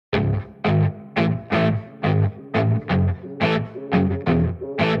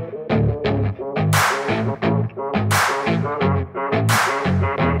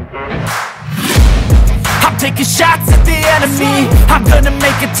taking shots at the enemy. I'm gonna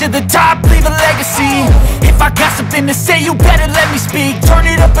make it to the top, leave a legacy. If I got something to say, you better let me speak. Turn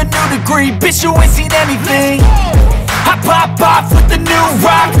it up a new degree, bitch, you ain't seen anything. I pop off with the new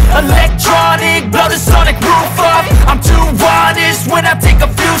rock, electronic, blow the sonic roof up. I'm too honest when I take a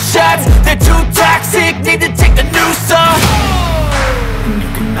few shots. They're too toxic, need to take the noose off. And you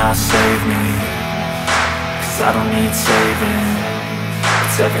cannot save me, 'cause I don't need saving.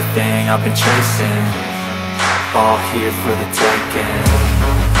 It's everything I've been chasing, all here for the taking.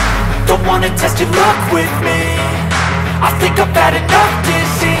 Don't wanna test your luck with me, I think I've had enough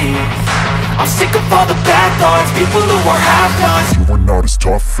disease. I'm sick of all the bad thoughts, people who are half-nots. You are not as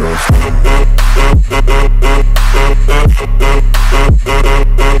tough as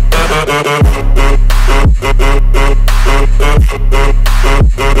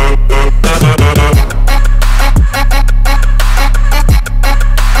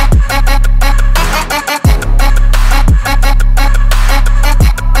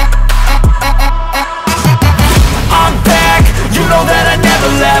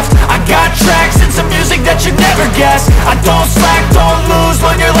I don't slack, don't lose,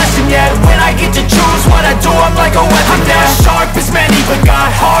 learn your lesson yet. When I get to choose what I do, I'm like a weapon. I'm not sharp as many, but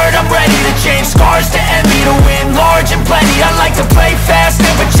got heart. I'm ready to change scars to envy, to win large and plenty. I like to play fast,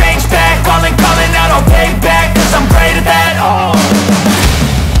 never change back. Calling out, I'll pay back, 'cause I'm great at that. Oh,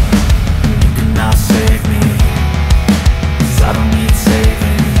 you cannot save me, 'cause I don't need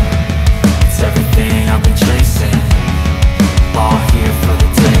saving. It's everything I've been chasing, all here for the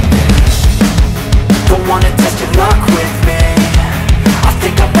taking. Don't wanna test your luck with me, I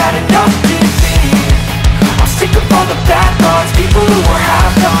think I've had enough disease. I'm sick of all the bad thoughts, people who are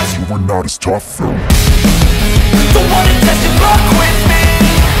half-nots. You are not as tough though. Don't wanna test your luck with me,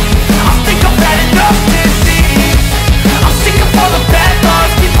 I think I've had enough disease. I'm sick of all the bad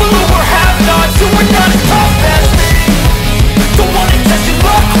thoughts, people who are half-nots, who are not as tough as me. Don't wanna test your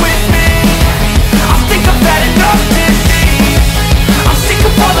luck with me, I think I've had enough disease. I'm sick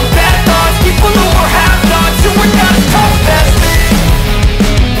of all the bad thoughts, people who are half-nots, who are not as tough as me.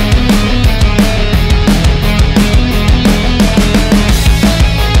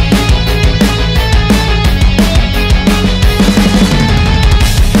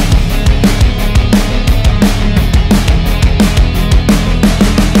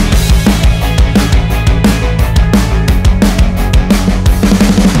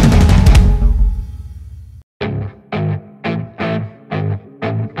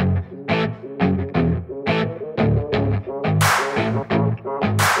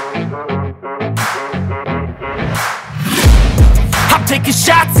 Taking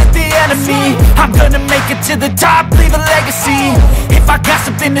shots at the enemy. I'm gonna make it to the top, leave a legacy. If I got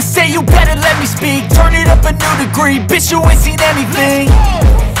something to say, you better let me speak. Turn it up a new degree, bitch, you ain't seen anything.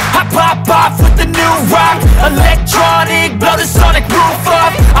 I pop off with the new rock, electronic, blow the sonic roof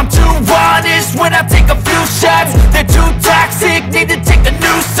up. I'm too honest when I take a few shots. They're too toxic, need to take the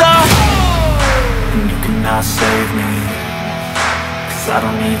noose off. And you cannot save me, 'cause I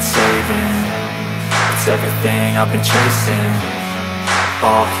don't need saving. It's everything I've been chasing,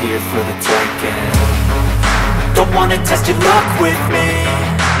 all here for the taking. Don't wanna test your luck with me,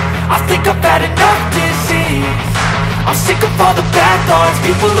 I think I've had enough disease. I'm sick of all the bad thoughts,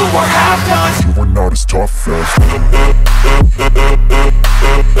 people who are half-nots. You are not as tough as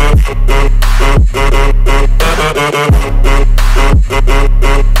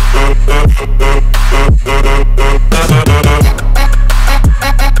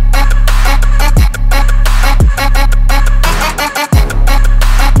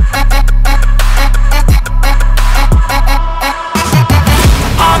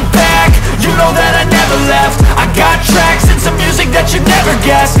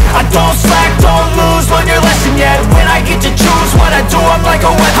I don't slack, don't lose, learn your lesson yet. When I get to choose what I do, I'm like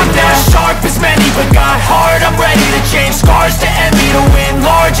a weapon. I'm not sharp as many, but got heart. I'm ready to change scars to envy, to win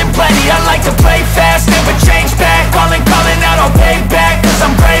large and plenty. I like to play fast, never change back. Calling out, I'll pay back, 'cause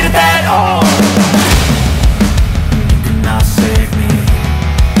I'm great at that. Oh, you cannot save me,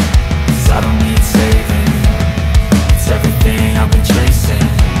 'cause I don't need saving. It's everything I've been chasing,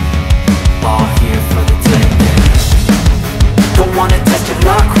 all here for the taking. Don't wanna test your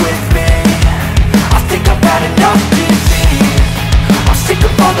luck with me, I think I've had enough disease. I'm sick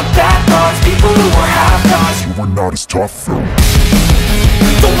of all the bad thoughts, people who are half-nots. You are not as tough though.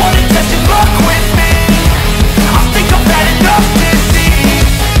 Don't wanna test your luck with me, I think I've had enough disease.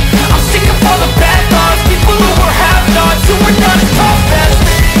 I'm sick of all the bad thoughts, people who are half-nots, who are not as tough as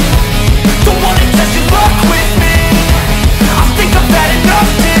me. Don't wanna test your luck with me, I think I've had enough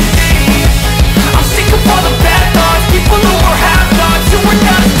disease. I'm sick of all the bad thoughts, people who are half-nots, who are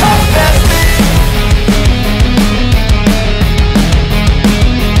not as tough as me.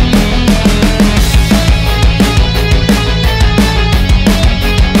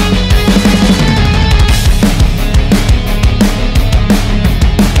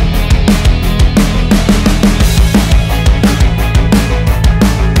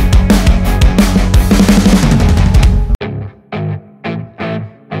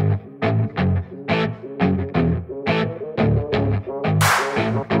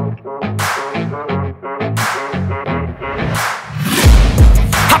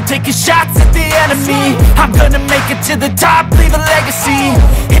 taking shots at the enemy. I'm gonna make it to the top, leave a legacy.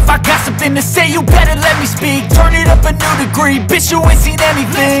 If I got something to say, you better let me speak. Turn it up a new degree, bitch, you ain't seen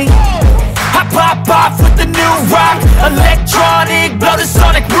anything. I pop off with the new rock, electronic, blow the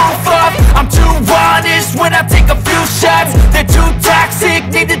sonic roof up. I'm too honest when I take a few shots. They're too toxic,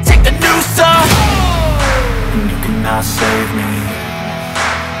 need to take the noose off. And you cannot save me,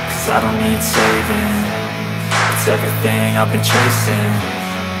 'cause I don't need saving. It's everything I've been chasing,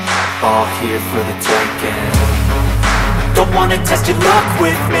 all here for the taking. Don't wanna test your luck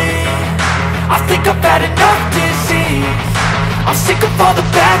with me, I think I've had enough disease. I'm sick of all the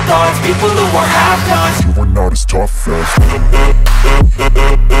bad thoughts, people who are half-nots. You are not as tough as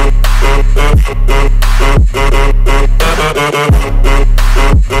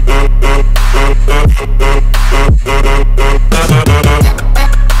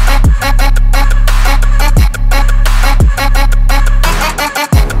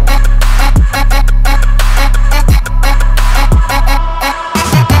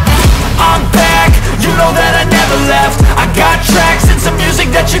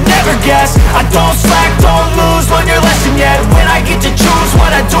I don't slack, don't lose, learn your lesson yet. When I get to choose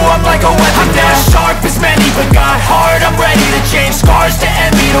what I do, I'm like a weapon. I'm not sharp as many, but got heart. I'm ready to change scars to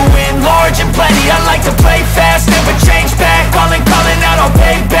envy, to win large and plenty. I like to play fast, never change back. Calling out, I'll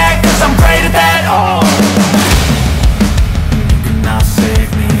pay back, 'cause I'm great at that. Oh, you cannot save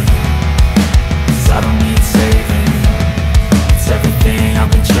me, 'cause I don't need saving. It's everything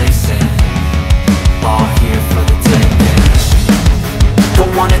I've been chasing, all here for the taking.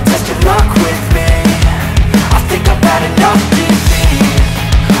 Don't wanna test your luck with me, I think I've had enough disease.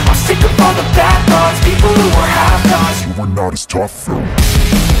 I'm sick of all the bad thoughts, people who are half-nots. You are not as tough though.